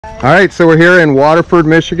All right, so we're here in Waterford,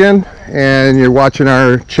 Michigan, and you're watching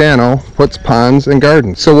our channel, Puts Ponds and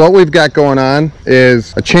Gardens. So what we've got going on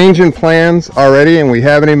is a change in plans already, and we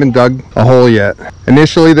haven't even dug a hole yet.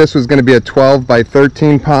 Initially, this was going to be a 12 by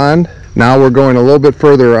 13 pond. Now we're going a little bit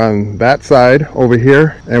further on that side over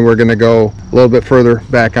here, and we're going to go a little bit further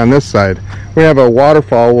back on this side. We have a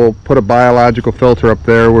waterfall. We'll put a biological filter up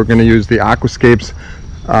there. We're going to use the Aquascapes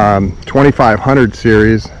 2500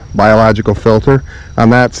 series biological filter on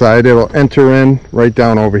that side. It'll enter in right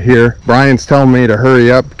down over here. Brian's telling me to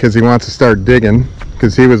hurry up because he wants to start digging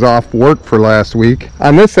because he was off work for last week.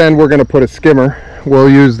 On this end, we're going to put a skimmer. We'll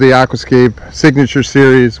use the Aquascape Signature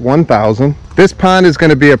Series 1000. This pond is going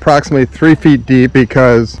to be approximately 3 feet deep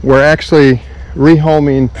because we're actually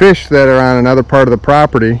rehoming fish that are on another part of the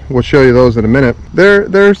property. We'll show you those in a minute.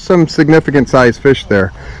 There's some significant size fish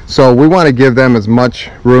there, so we want to give them as much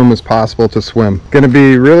room as possible to swim. Going to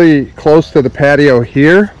be really close to the patio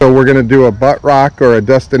here, so we're going to do a butt rock or a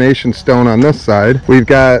destination stone on this side. We've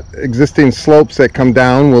got existing slopes that come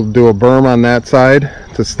down. We'll do a berm on that side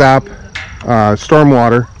to stop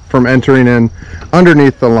stormwater from entering in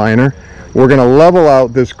underneath the liner. We're going to level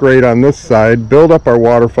out this grade on this side, build up our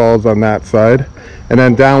waterfalls on that side, and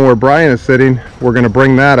then down where Brian is sitting, we're going to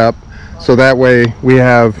bring that up so that way we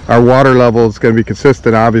have our water level is going to be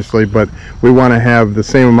consistent, obviously, but we want to have the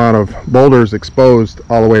same amount of boulders exposed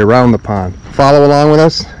all the way around the pond. Follow along with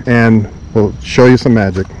us and we'll show you some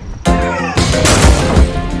magic.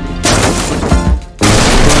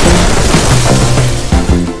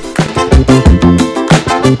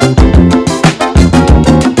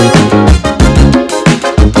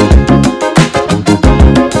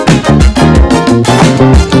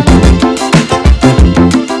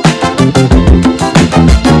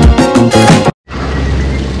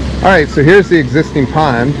 Alright, so here's the existing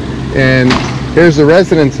pond, and here's the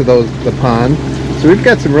residents of the pond. So we've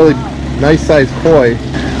got some really nice sized koi.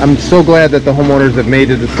 I'm so glad that the homeowners have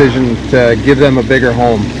made a decision to give them a bigger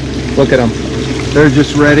home. Look at them. They're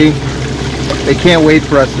just ready. They can't wait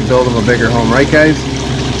for us to build them a bigger home, right guys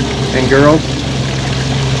and girls?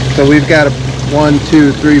 So we've got 1,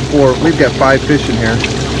 2, 3, 4, we've got 5 fish in here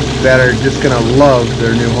that are just going to love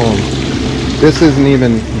their new home. This isn't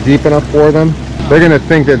even deep enough for them. They're going to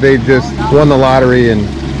think that they just won the lottery and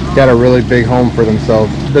got a really big home for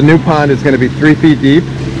themselves. The new pond is going to be 3 feet deep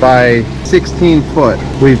by 16 foot.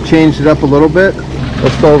 We've changed it up a little bit.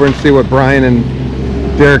 Let's go over and see what Brian and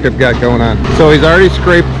Derek have got going on. So he's already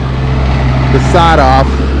scraped the sod off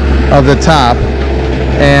of the top,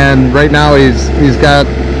 and right now he's got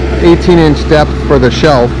 18-inch depth for the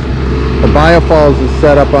shelf. The biofalls is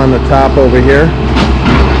set up on the top over here.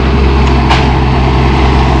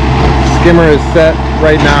 Skimmer is set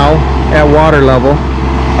right now at water level.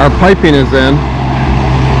 Our piping is in.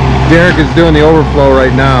 Derek is doing the overflow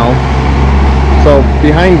right now. So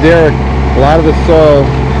behind Derek, a lot of the soil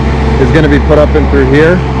is going to be put up in through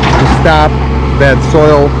here to stop that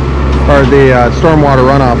soil or the stormwater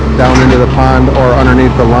runoff down into the pond or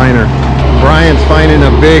underneath the liner. Brian's finding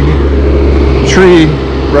a big tree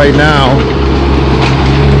right now.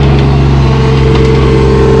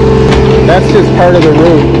 That's just part of the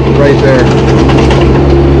root right there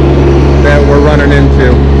that we're running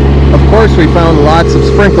into. Of course, we found lots of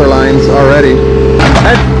sprinkler lines already.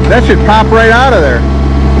 That should pop right out of there.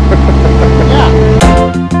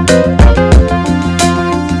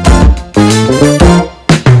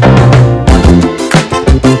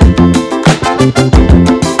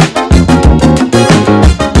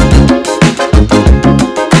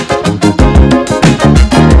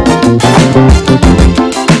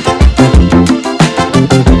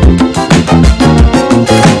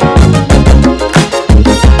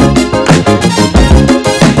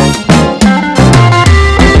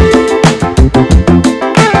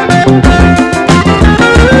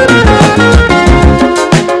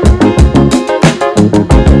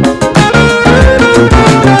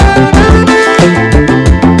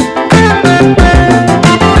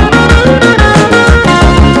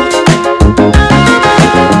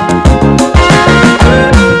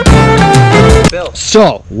 Yeah.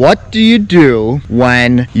 So, what do you do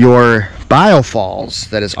when your biofalls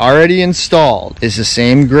that is already installed is the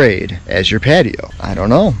same grade as your patio? I don't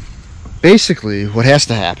know. Basically, what has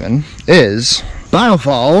to happen is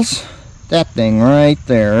biofalls, that thing right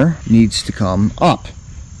there, needs to come up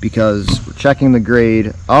because we're checking the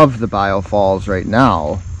grade of the biofalls right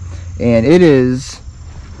now, and it is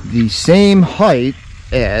the same height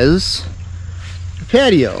as the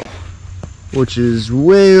patio, which is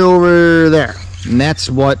way over there. And that's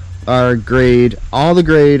what our grade, all the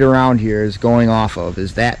grade around here is going off of,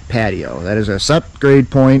 is that patio. That is our set grade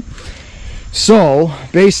point. So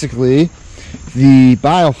basically the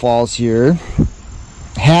biofalls here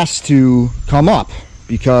has to come up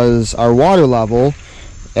because our water level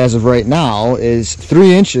as of right now is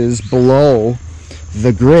 3 inches below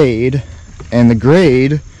the grade, and the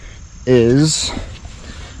grade is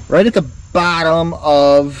right at the bottom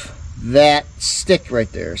of that stick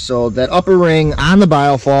right there. So that upper ring on the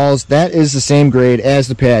biofalls, that is the same grade as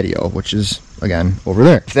the patio, which is again over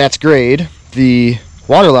there. If that's grade, the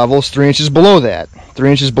water level is 3 inches below that.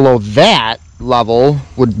 3 inches below that level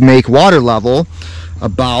would make water level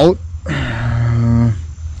about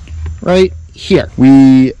right here.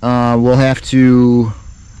 We will have to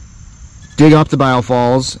dig up the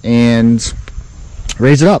biofalls and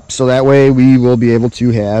raise it up, so that way we will be able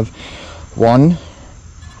to have 1,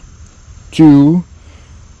 2,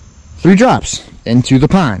 3 drops into the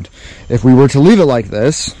pond. If we were to leave it like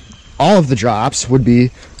this, all of the drops would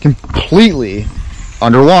be completely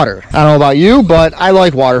underwater. I don't know about you, but I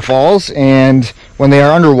like waterfalls, and when they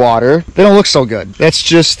are underwater, they don't look so good. That's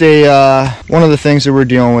just a one of the things that we're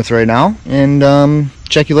dealing with right now, and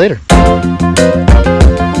check you later.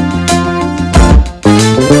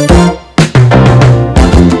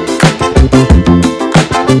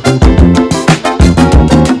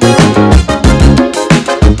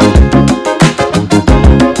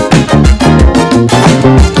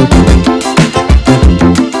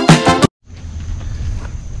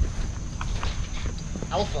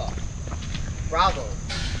 Alpha, Bravo,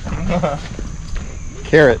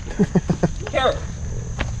 Carrot. Carrot,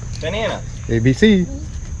 banana. ABC.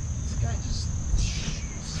 This guy just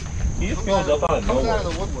He just goes up out of comes nowhere. out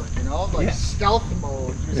of the woodwork, you know, like stealth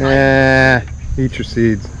mode. Just Yeah, eat your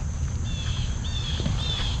seeds.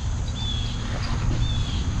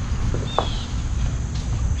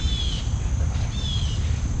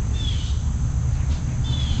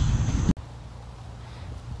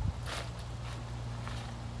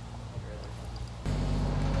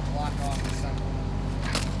 block off the center.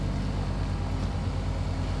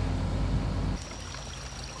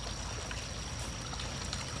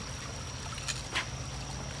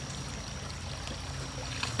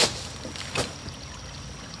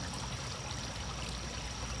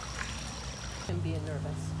 Him being nervous.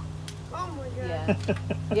 Oh my god. Yeah.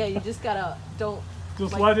 Yeah, you just gotta don't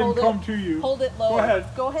Just like, let him hold come it, to you. Hold it low. Go ahead.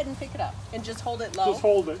 Go ahead and pick it up. And just hold it low. Just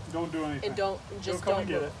hold it. Don't do anything. And don't just come don't and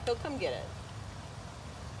get move. it. He'll come get it.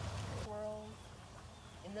 Swirls.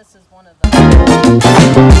 And this is one of the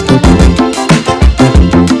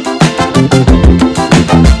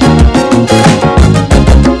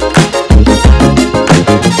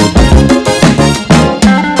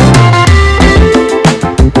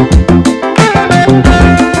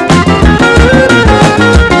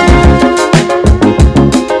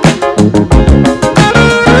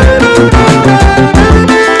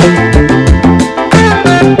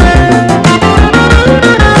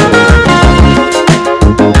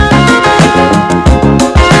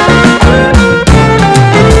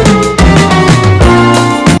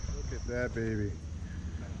Baby,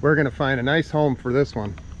 we're gonna find a nice home for this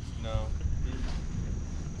one. No.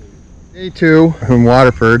 Day 2 in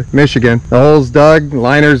Waterford, Michigan. The hole's dug,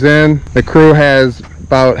 liners in. The crew has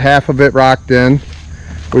about half of it rocked in.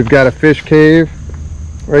 We've got a fish cave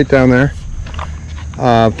right down there.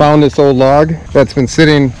 Found this old log that's been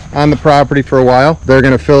sitting on the property for a while. They're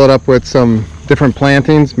gonna fill it up with some different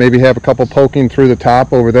plantings, maybe have a couple poking through the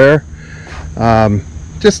top over there.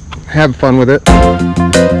 Just have fun with it.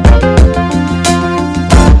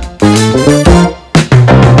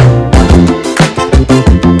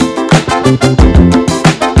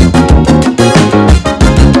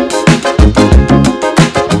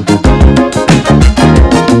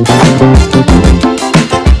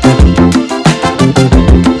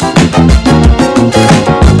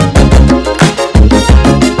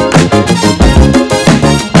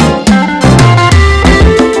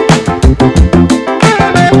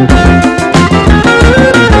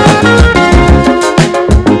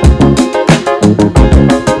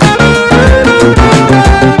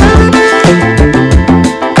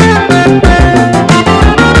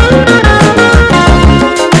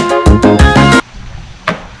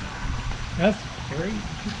 That's great.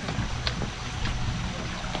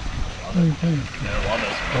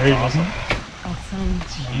 Great, isn't it? awesome.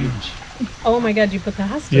 It's huge. Oh my god, you put the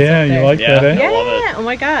hostas Yeah, up you there. like that, eh? I love it. Yeah, oh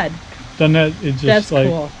my god. Done that, it just That's like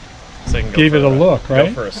cool. So I can go gave for it a look, Go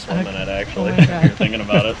right? for a swim in it, actually. Oh my if God. you're thinking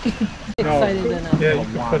about it. Excited enough. Yeah, you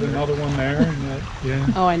could put another one there, and that, yeah.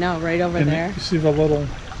 Oh, I know, right over And there. you see the little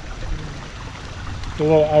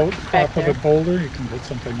out Back top of there. the boulder, you can put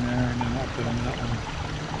something there and then up in that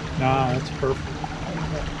one. Nah, that's perfect.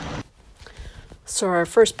 So our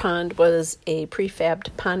first pond was a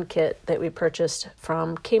prefabbed pond kit that we purchased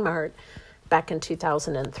from Kmart back in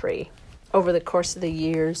 2003. Over the course of the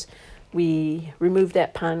years, we removed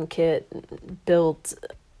that pond kit, built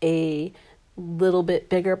a little bit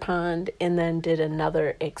bigger pond, and then did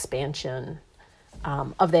another expansion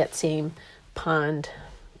of that same pond.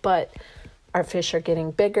 But our fish are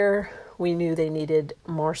getting bigger. We knew they needed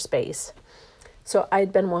more space. So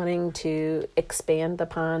I'd been wanting to expand the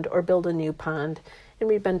pond or build a new pond, and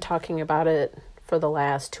we've been talking about it for the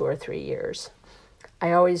last 2 or 3 years.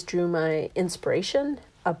 I always drew my inspiration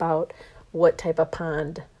about what type of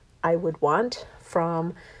pond I would want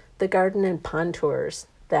from the garden and pond tours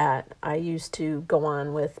that I used to go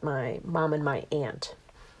on with my mom and my aunt.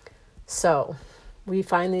 So we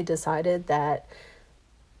finally decided that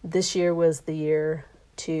this year was the year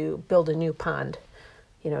to build a new pond.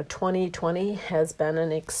 2020 has been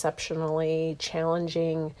an exceptionally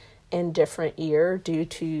challenging and different year due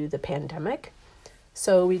to the pandemic.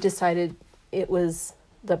 So we decided it was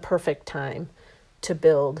the perfect time to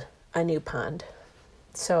build a new pond.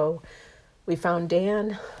 So we found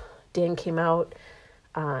Dan. Dan came out,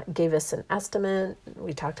 gave us an estimate.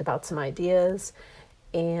 We talked about some ideas,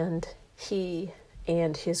 and he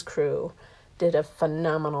and his crew did a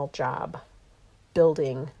phenomenal job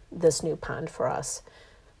building this new pond for us.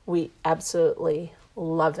 We absolutely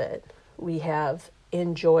love it. We have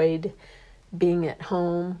enjoyed being at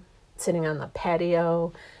home, sitting on the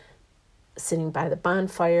patio, sitting by the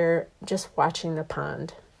bonfire, just watching the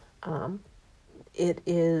pond. It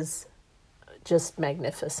is just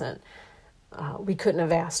magnificent. We couldn't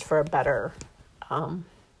have asked for a better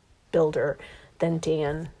builder than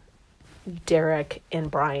Dan, Derek, and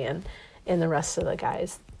Brian, and the rest of the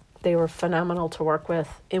guys. They were phenomenal to work with,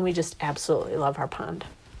 and we just absolutely love our pond.